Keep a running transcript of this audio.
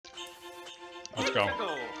Let's go.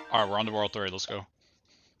 Alright, we're on to World 3. Let's go.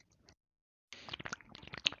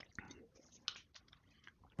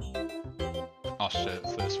 Oh shit,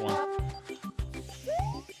 it's this one.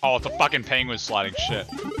 Oh, it's a fucking penguin sliding shit.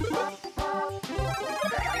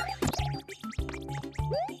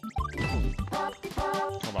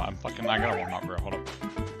 Hold on, I gotta warm up, bro. Hold up.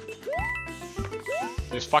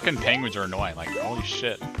 These fucking penguins are annoying, like, holy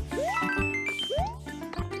shit.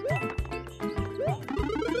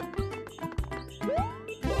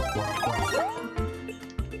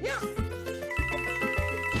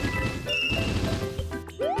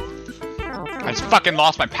 I just fucking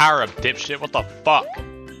lost my power up, dipshit. What the fuck?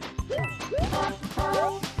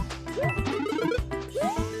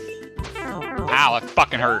 Ow, that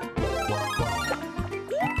fucking hurt.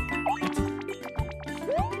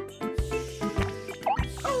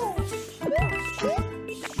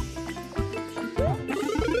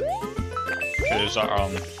 Okay, there's our,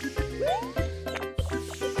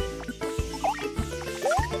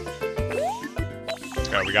 let's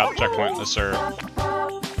go, we got the checkpoint, yes sir.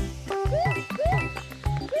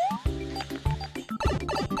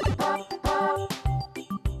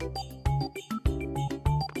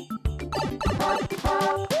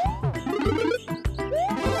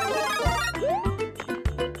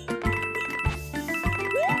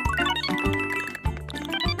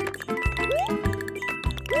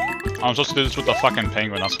 I'm supposed to do this with the fucking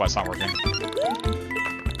penguin, that's why it's not working.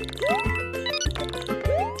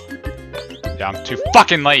 Yeah, I'm too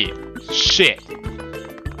fucking late. Shit.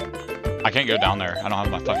 I can't go down there. I don't have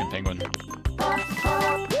my fucking penguin.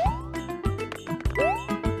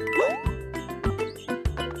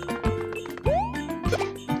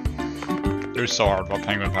 They're so hard about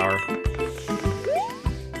penguin power.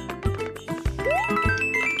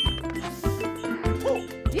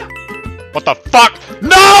 What the fuck? No,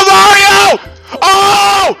 Mario!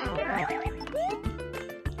 Oh!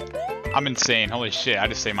 I'm insane. Holy shit, I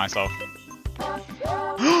just saved myself.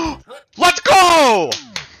 Let's go!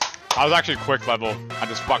 I was actually quick level. I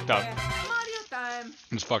just fucked up. I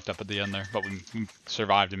just fucked up at the end there, but we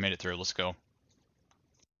survived and made it through. Let's go.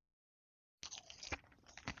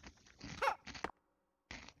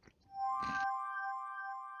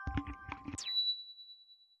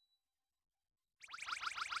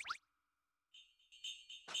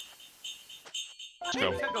 Let's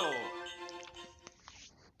go.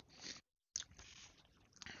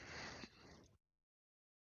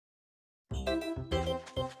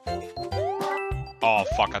 Oh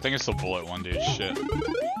fuck, I think it's the bullet one, dude. Shit.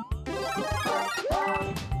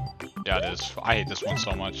 Yeah, it is. I hate this one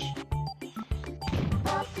so much.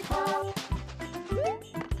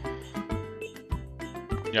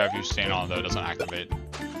 Yeah, if you stand on it though, it doesn't activate.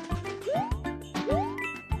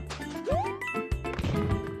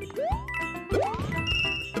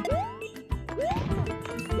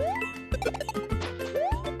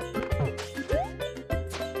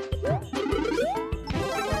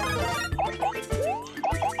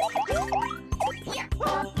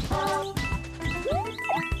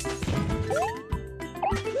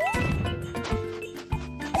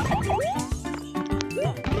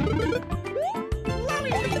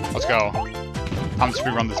 Let's go. Time to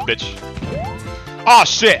speedrun this bitch. Oh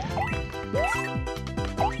shit!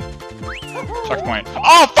 Checkpoint.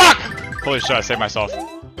 Oh fuck! Holy shit, I saved myself.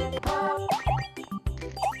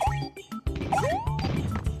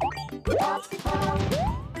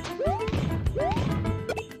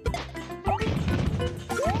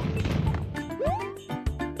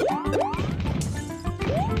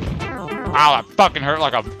 Ow, that fucking hurt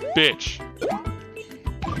like a bitch.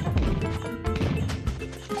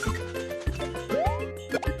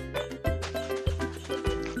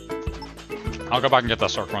 I'll go back and get that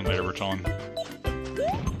circle run later, we're chilling.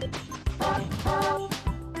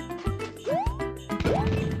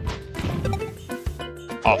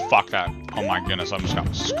 Oh, fuck that. Oh my goodness, I just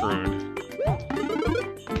got screwed.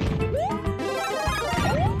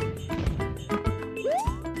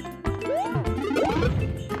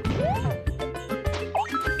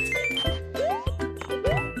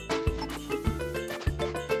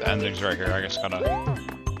 The ending's right here, I guess gotta...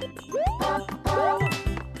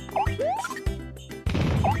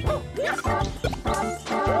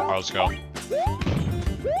 Alright, let's go.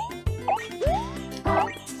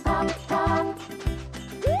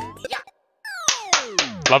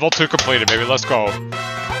 Level 2 completed, baby. Let's go.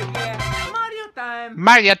 Mario time.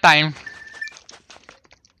 Mario time.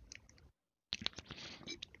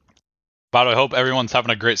 But I hope everyone's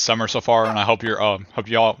having a great summer so far, and I hope you're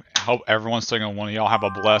hope everyone's single one of y'all have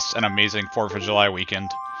a blessed and amazing 4th of July weekend.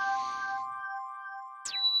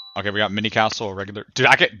 Okay, we got mini castle, regular. Dude,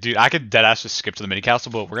 I could dead ass just skip to the mini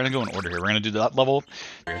castle, but we're gonna go in order here. We're gonna do that level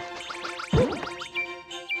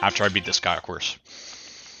after I beat this guy, of course.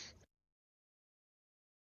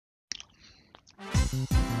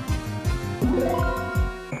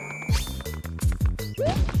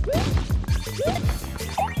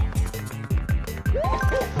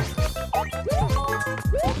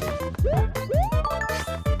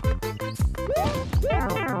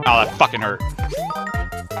 Oh, that fucking hurt.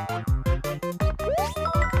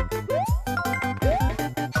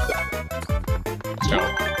 Let's go.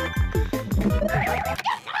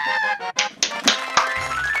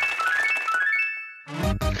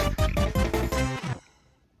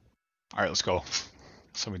 Alright, let's go.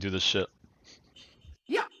 So we do this shit.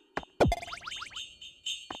 Yeah.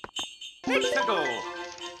 Takes the goal.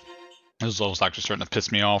 This level's actually starting to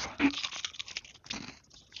piss me off.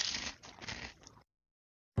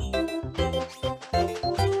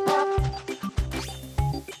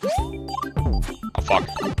 Oh fuck.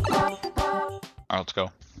 Alright, let's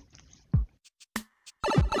go.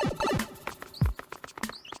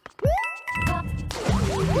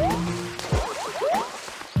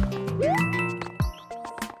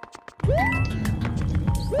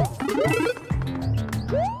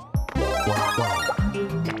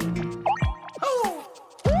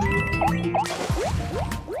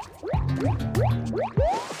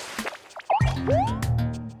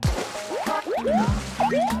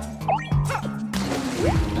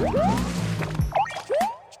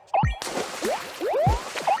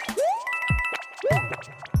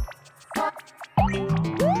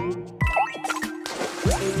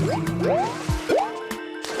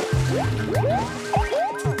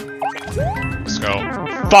 Let's go.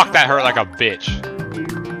 Fuck, that hurt like a bitch.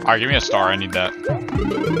 Alright, give me a star, I need that.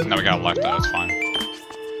 No, we got a life though, that's fine.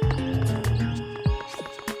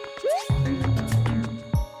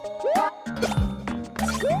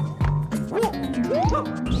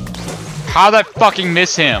 How'd that fucking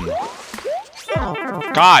miss him?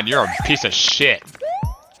 God, you're a piece of shit.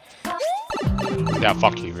 Yeah,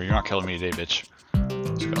 fuck you, you're not killing me today, bitch.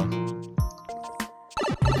 Let's go.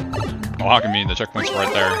 Oh, how can me? The checkpoint's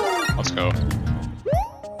right there. Let's go.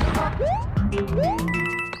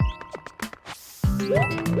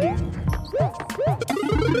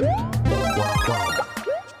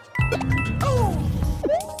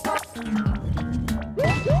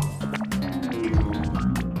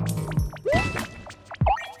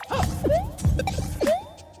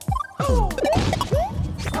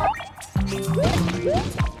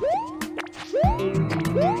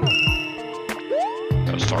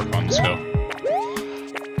 Got a star one, let's go.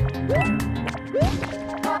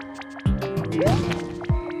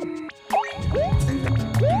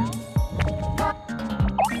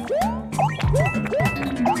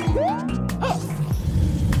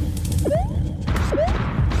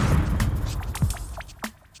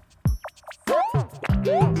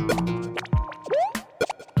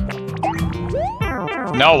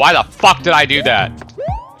 No, why the fuck did I do that?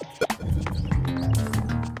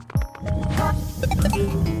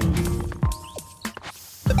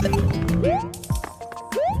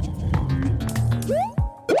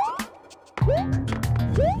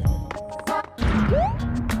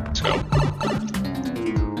 Let's go.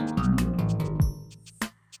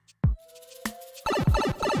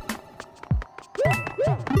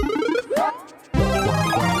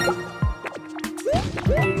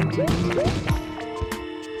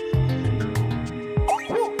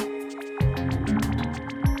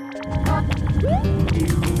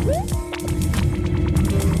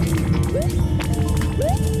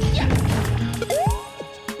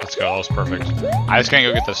 Let's go, that was perfect. I just can't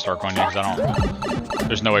go get this star coin because I don't...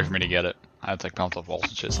 There's no way for me to get it. I have to like bounce off walls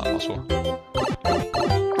and shit, it's not possible.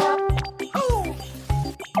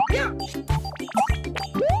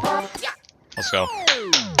 Let's go.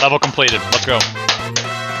 Level completed, let's go.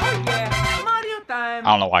 Mario time.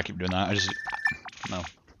 I don't know why I keep doing that, I just... No.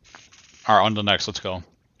 Alright, on to the next, let's go.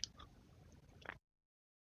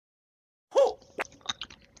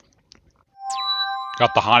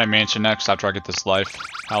 Got the Haunted Mansion next after I get this life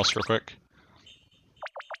house real quick.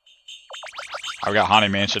 I got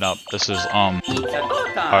Haunted Mansion up. This is alright,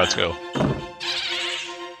 let's go.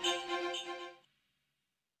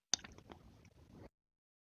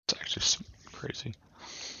 It's actually crazy.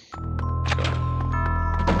 Let's go.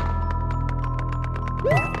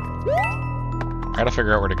 I gotta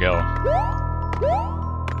figure out where to go.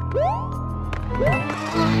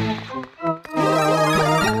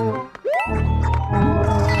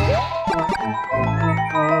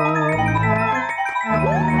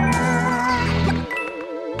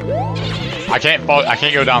 I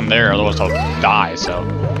can't go down there, otherwise I'll die, so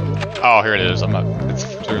Oh, here it is. It's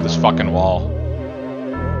through this fucking wall.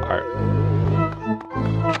 Alright.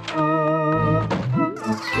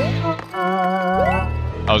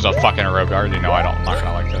 That was a fucking rope. I already know I'm not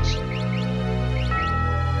gonna like this.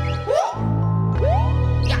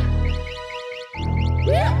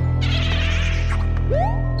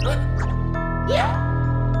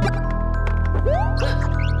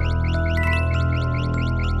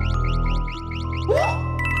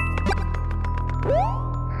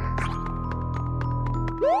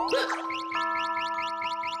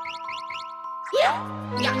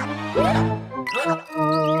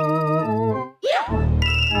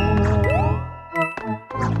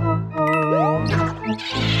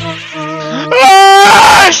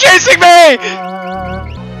 Ah, it's chasing me!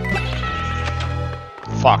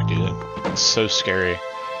 Fuck, dude. It's so scary.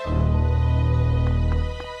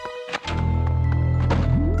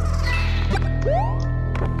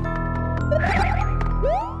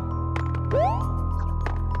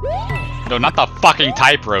 No, not the fucking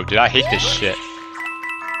tightrope, dude. I hate this shit.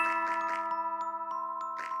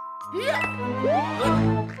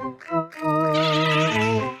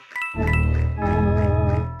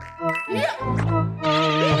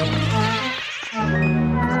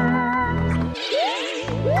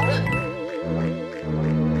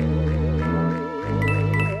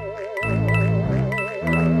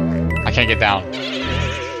 I can't get down.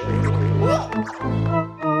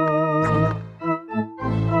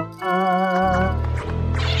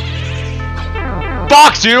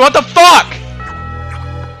 Fuck, dude, what the fuck?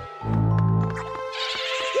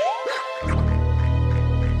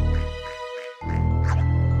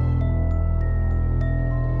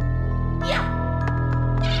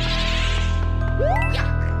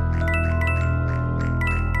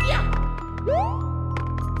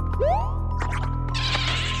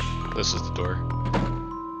 This is the door.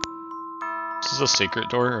 Is this a secret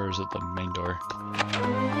door or is it the main door?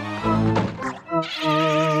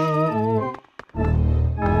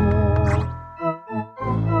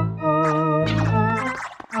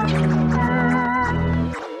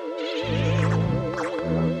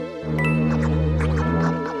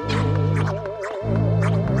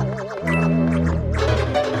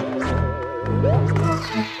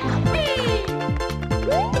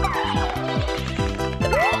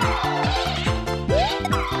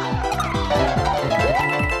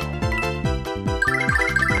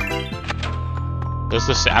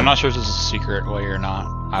 I'm not sure if this is a secret way or not.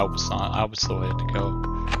 I hope it's not. I hope it's the way to go.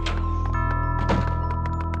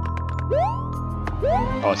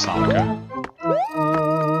 Oh, it's not. Okay.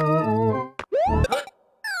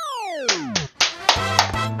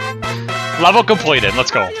 Level completed.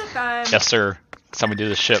 Let's go. Yes, sir. It's time we do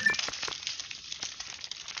this ship.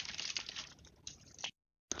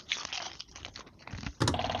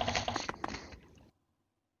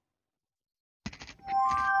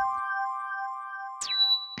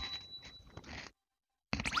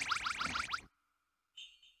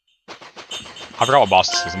 I forgot what boss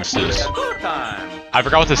this is. Let me see this. I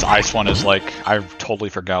forgot what this ice one is like. I totally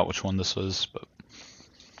forgot which one this was, but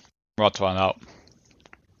we're about to find out.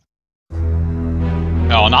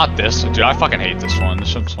 No, not this. Dude, I fucking hate this one.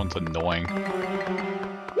 This one's annoying.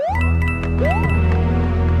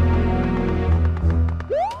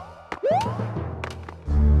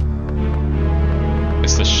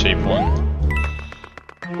 It's the shape one.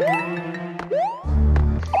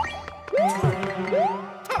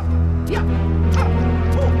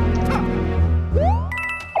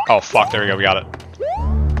 Oh fuck, there we go, we got it.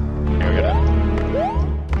 Here we got it.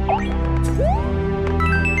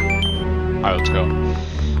 Alright, let's go.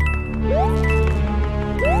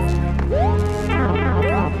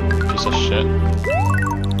 Piece of shit.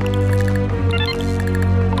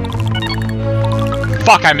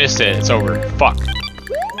 Fuck, I missed it. It's over. Fuck.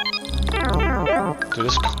 Dude,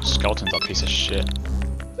 this skeleton's a piece of shit.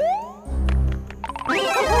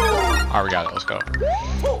 Alright, we got it. Let's go.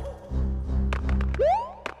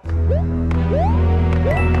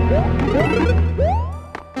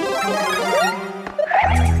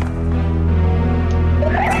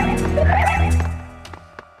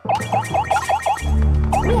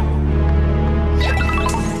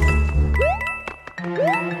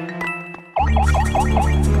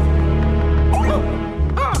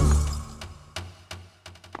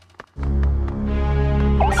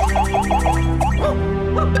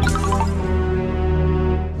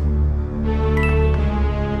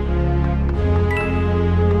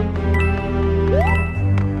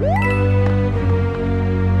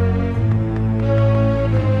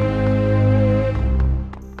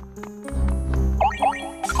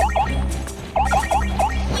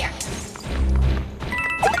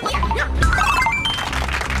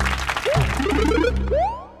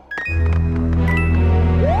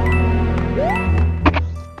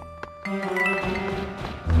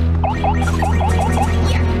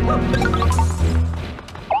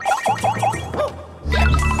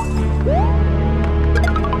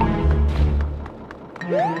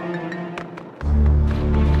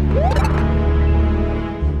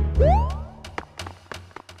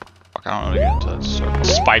 Fuck, I don't know how to get into that circle.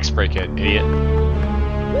 Spikes break it, idiot.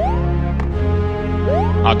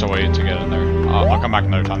 I'll have to wait to get in there. I'll come back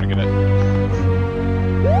another time to get it.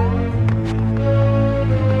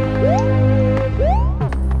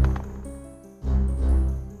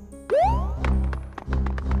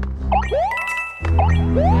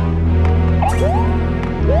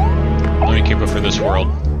 Let me keep it for this world.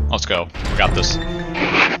 Let's go. We got this.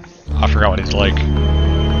 I forgot what he's like.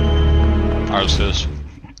 Alright, let's do this.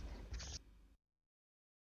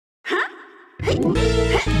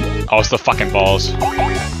 Oh, it's the fucking balls.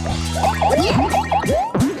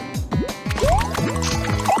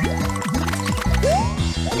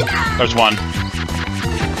 There's one.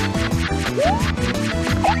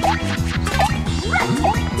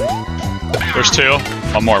 There's two.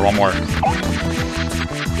 One more, one more.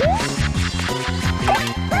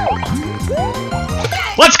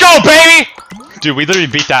 Let's go, baby! Dude, we literally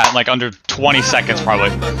beat that in like under 20 seconds, probably.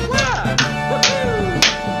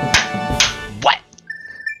 What?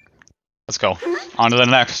 Let's go. On to the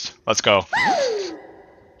next. Let's go.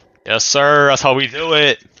 Yes, sir. That's how we do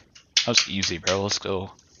it. That was easy, bro. Let's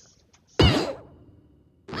go.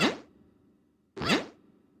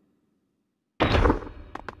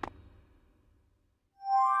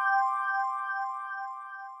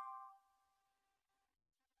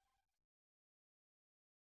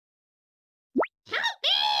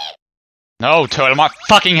 No, Toad, I'm not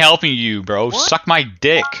fucking helping you, bro. What? Suck my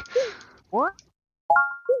dick. What?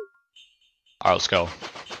 Alright, let's go.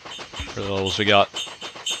 What levels we got?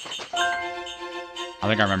 I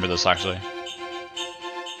think I remember this, actually.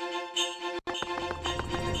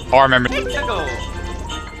 Oh, I remember.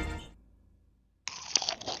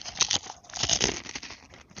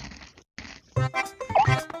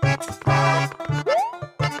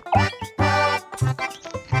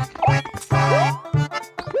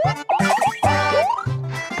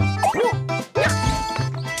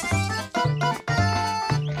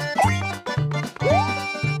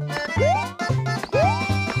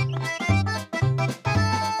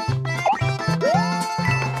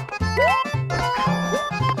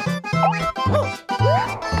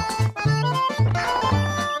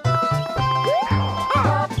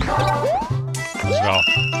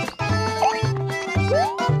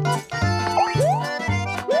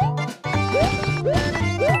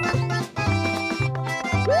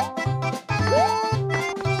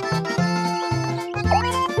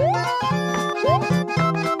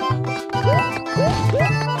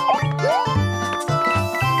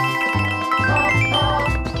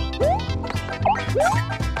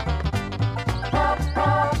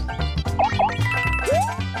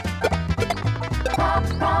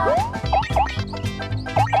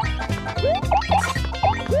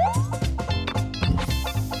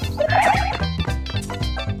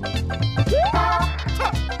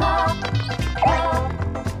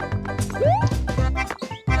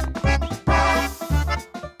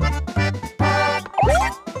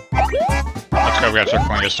 We gotta start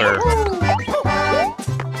going to serve.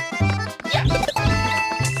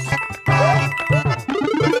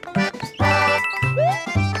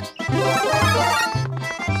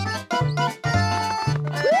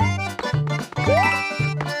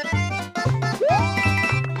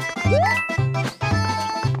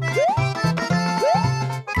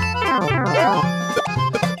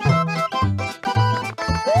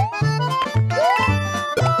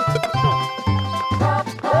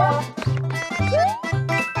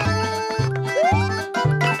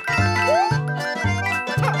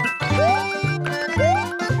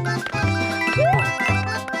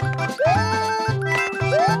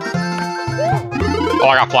 Oh,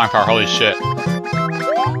 I got flying power, holy shit.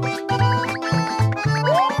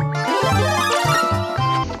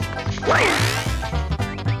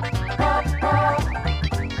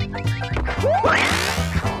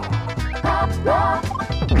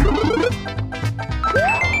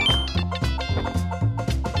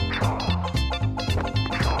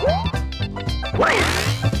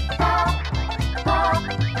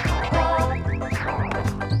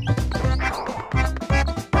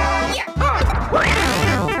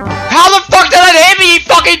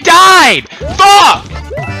 He died! Fuck!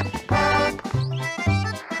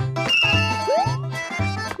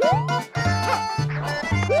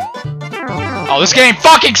 Oh, this game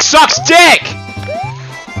fucking sucks dick!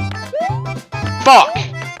 Fuck!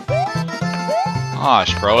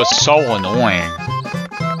 Gosh, bro, it's so annoying.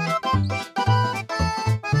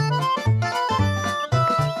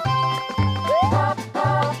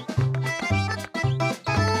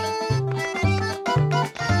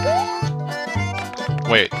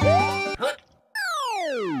 Wait.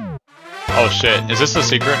 Oh shit, is this the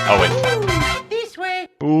secret? Oh wait. This way.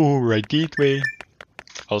 Ooh, right gateway.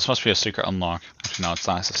 Oh, this must be a secret unlock. Actually, no, it's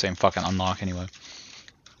not. It's the same fucking unlock anyway.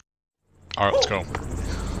 Alright, let's go.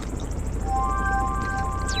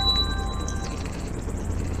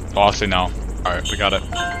 Oh, actually, no. Alright, we got it.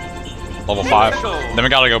 Level 5. Then we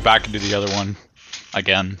gotta go back and do the other one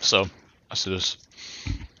again, so let's do this.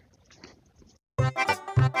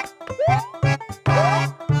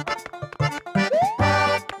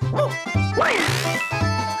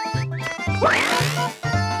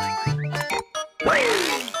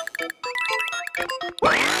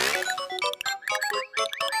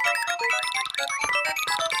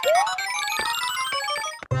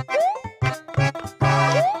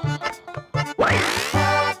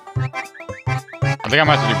 I think I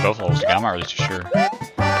might have to do both levels again, I'm not really too sure.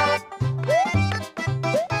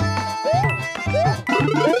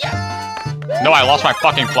 No, I lost my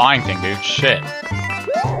fucking flying thing, dude. Shit.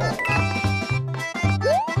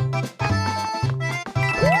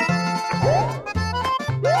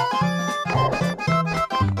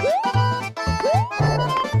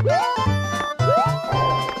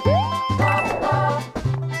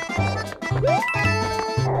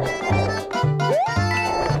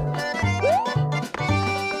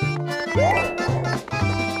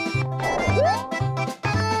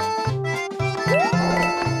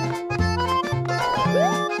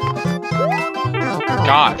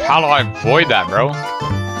 God, how do I avoid that, bro?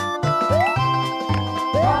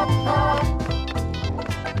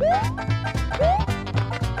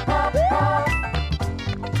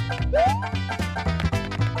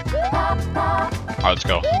 Alright, let's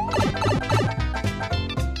go.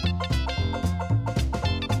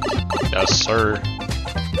 Yes, sir.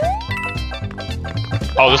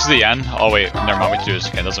 Oh, this is the end? Oh, wait, never mind, we can do this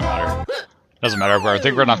again, doesn't matter. Doesn't matter, but I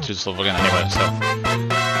think we're gonna have to do this level again anyway, so.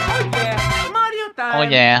 Oh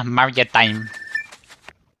yeah, Mario time.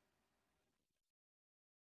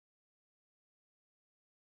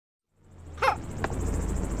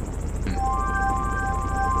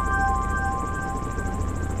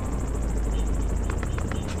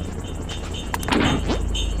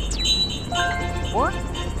 What?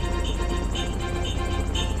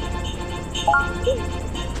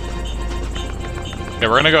 Yeah,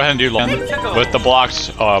 we're gonna go ahead and do with the blocks,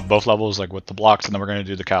 both levels, like with the blocks, and then we're gonna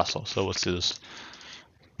do the castle. So let's do this.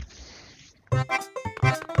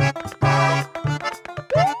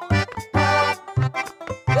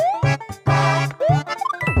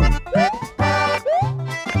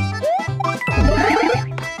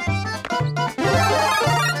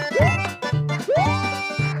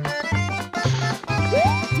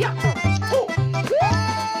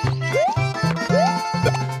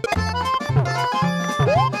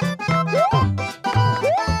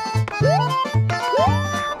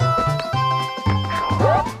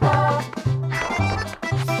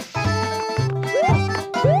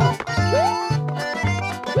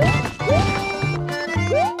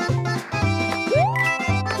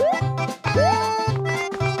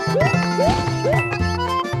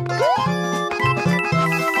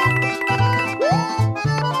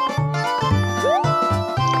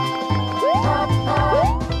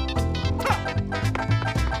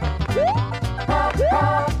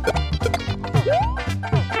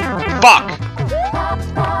 Fuck!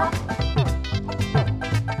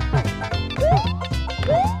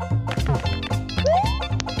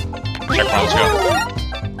 Checkpoint, let's go.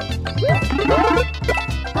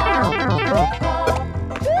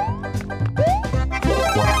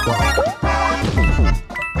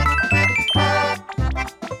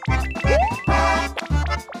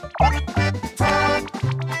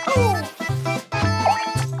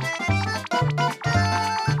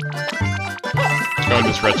 Let's go into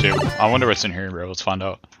this red tube. I wonder what's in here, bro. Let's find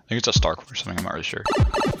out. I think it's a star core or something, I'm not really sure.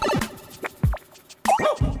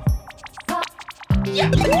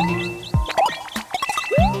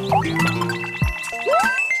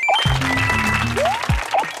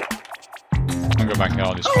 I'm gonna go back and get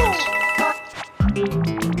all these coins.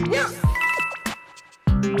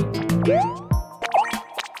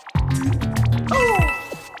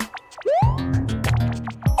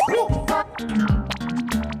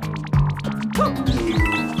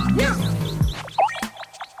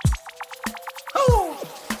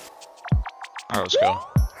 Alright, let's go.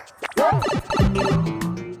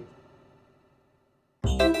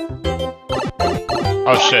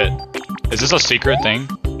 Oh shit. Is this a secret thing?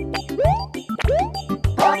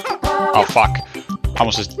 Oh fuck.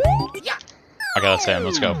 Almost just... Okay, that's him.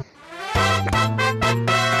 Let's go.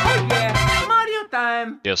 Mario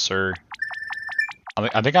time. Yes, sir.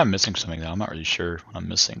 I think I'm missing something though. I'm not really sure what I'm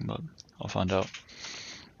missing, but I'll find out.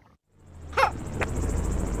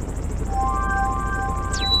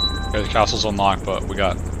 Okay, the castle's unlocked, but we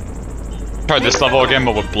got... Try this level again,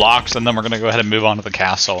 but with blocks, and then we're gonna go ahead and move on to the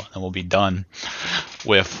castle, and we'll be done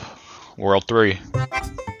with World 3.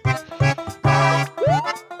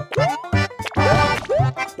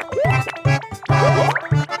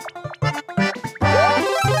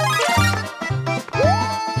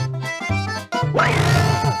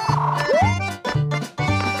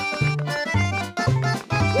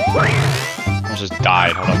 I just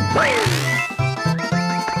died, hold on.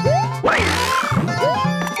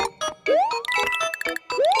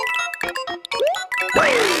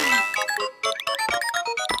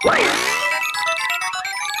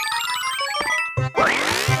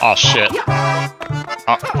 Oh shit. Oh!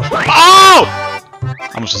 Oh! I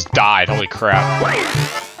almost just died, holy crap.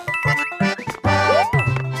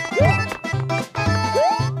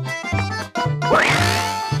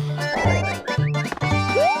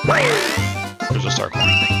 There's a star coin.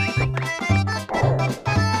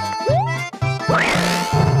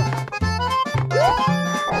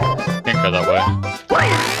 Can't go that way.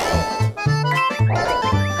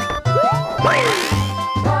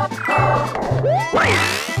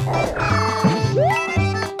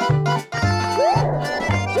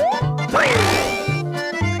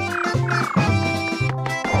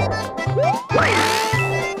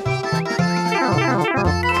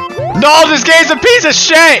 No, this game's a piece of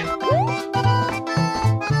shit!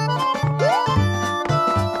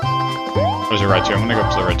 There's a red tube. I'm gonna go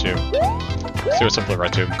up to the red tube. See what's up the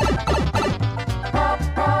red tube.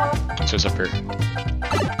 See what's up here.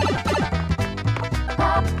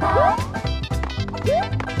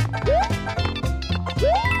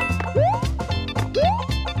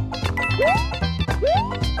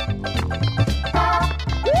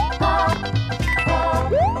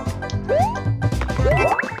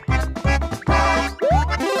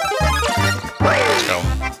 Let's go.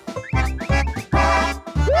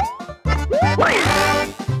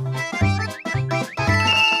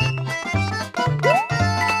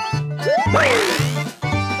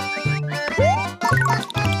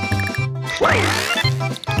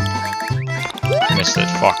 Missed it,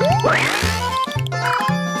 fuck.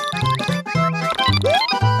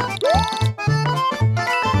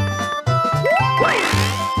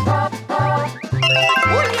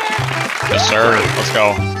 Yes sir, let's go.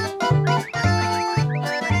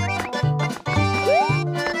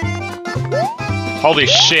 Holy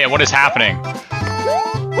shit, what is happening?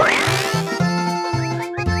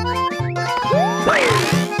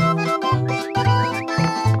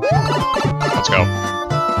 Let's go.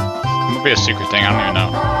 It might be a secret thing, I don't even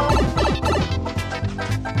know.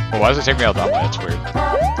 Well, why does it take me out that way? That's weird.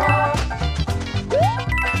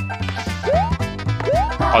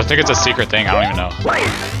 I think it's a secret thing, I don't even know.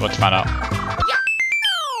 Let's find out.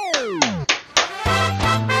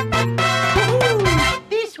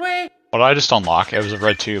 This way. What did I just unlock? It was a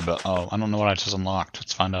red tube, but oh, I don't know what I just unlocked.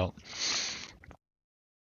 Let's find out.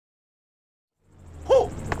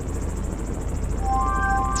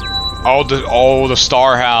 Oh, the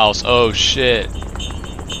star house. Oh shit.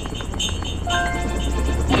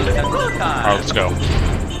 Alright, let's go.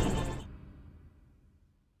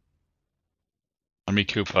 Let me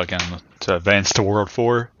Koopa again to advance to World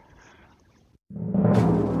 4.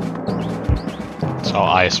 It's all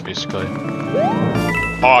ice, basically.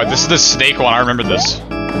 Oh, this is the snake one. I remember this.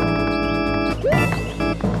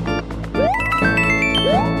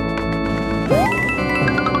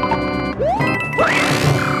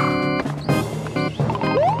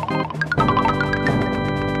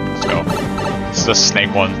 Let's go. This is the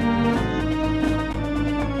snake one.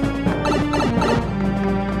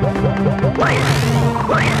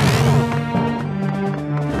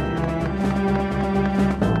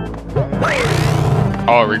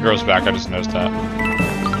 Oh, it regrows back. I just noticed that.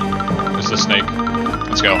 This is a snake.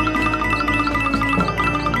 Let's go.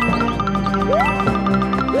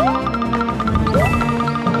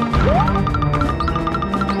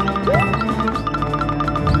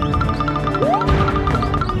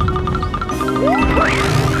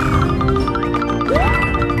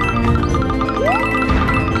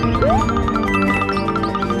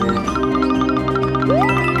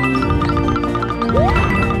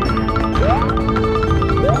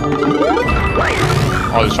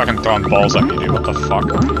 Oh, he's fucking throwing balls at me, dude. What the fuck?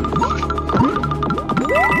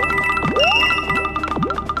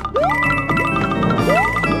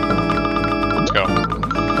 Let's go.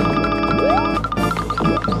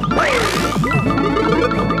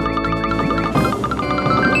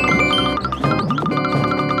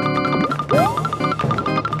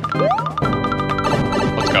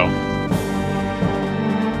 Let's go.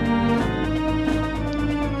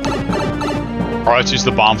 Alright, let's use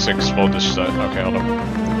the bombs to explode this shit. Okay, hold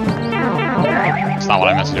on. That's not what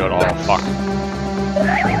I meant to do at all. Fuck.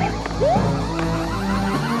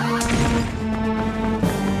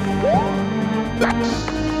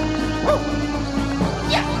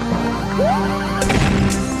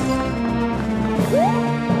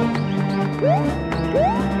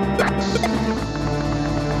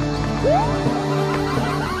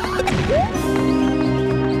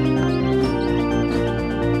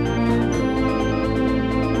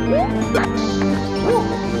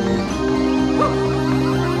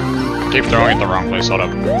 Keep throwing it the wrong place, hold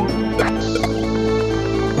up.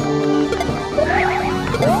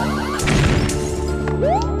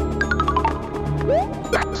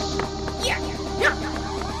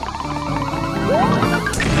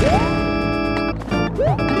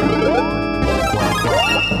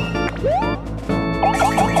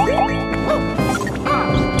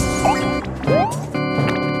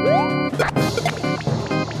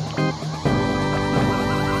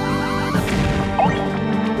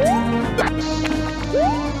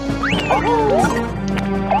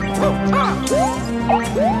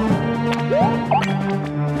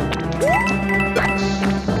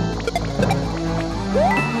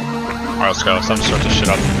 Alright, let's go. It's time to start this shit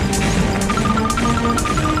up.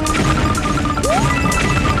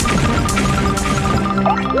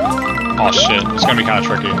 Oh shit, it's gonna be kinda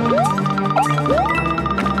tricky.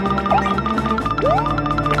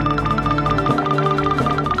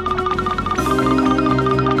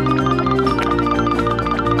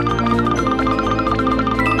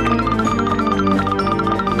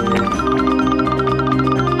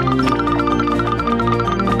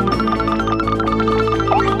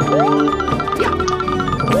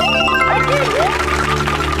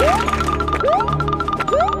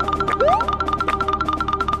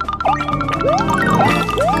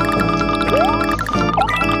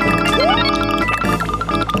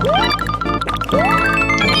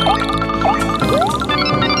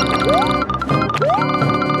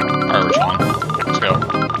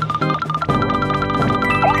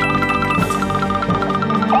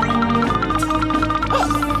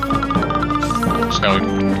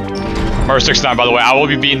 Or 69, by the way. I will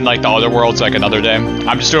be beating like the other worlds like another day.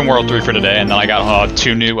 I'm just doing World 3 for today, and then I got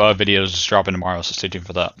 2 new videos dropping tomorrow, so stay tuned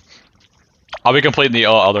for that. I'll be completing the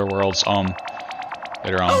other worlds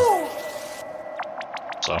later on.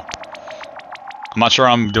 So I'm not sure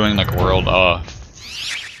I'm doing like World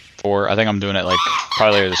 4. I think I'm doing it like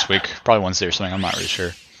probably later this week, probably Wednesday or something. I'm not really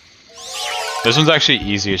sure. This one's actually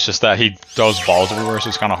easy. It's just that he throws balls everywhere, so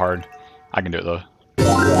it's kind of hard. I can do it though.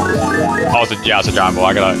 Oh, yeah, it's a giant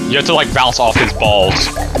ball. You have to like bounce off his balls.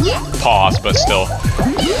 Pause, but still.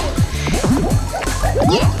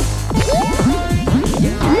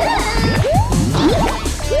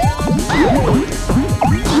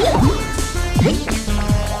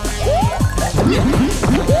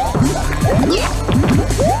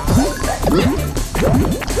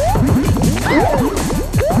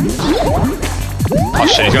 Oh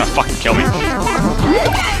shit, he's gonna fucking kill me.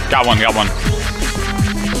 Got one, got one.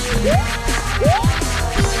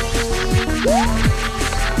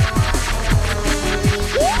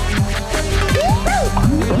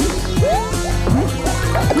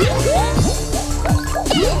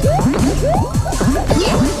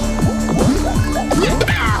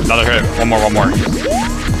 Another hit. One more, one more.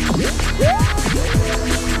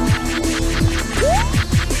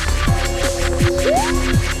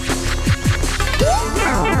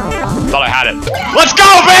 Thought I had it. Let's go,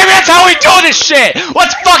 baby! That's how we do this shit!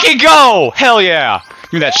 Let's fucking go! Hell yeah!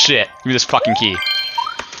 Give me that shit. Give me this fucking key.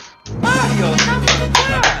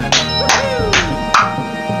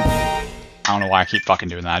 I don't know why I keep fucking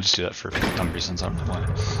doing that. I just do that for dumb reasons. I don't know why.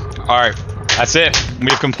 Alright, that's it.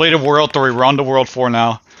 We've completed World 3. We're on to World 4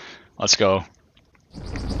 now. Let's go.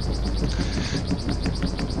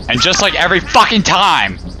 And just like every fucking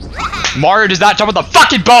time, Mario does not jump on the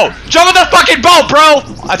fucking boat! Jump on the fucking boat, bro!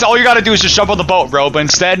 That's all you gotta do is just jump on the boat, bro. But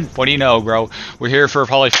instead, what do you know, bro? We're here for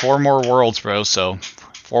probably 4 more worlds, bro. So,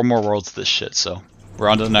 4 more worlds of this shit. So, we're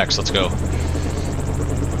on to the next. Let's go.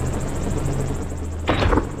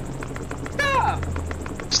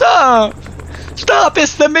 Stop! Stop!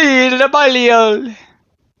 It's the me, the Mario!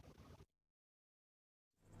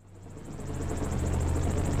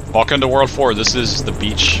 Welcome to World 4. This is the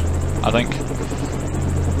beach, I think.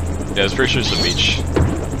 Yeah, it's pretty sure it's the beach.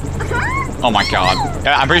 Oh my god.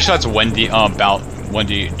 Yeah, I'm pretty sure that's Wendy, about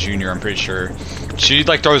Wendy Jr., I'm pretty sure. She,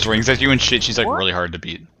 like, throws rings at you and shit. She's, like, really hard to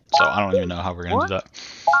beat. So, I don't even know how we're gonna do that.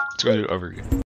 Let's go to overview.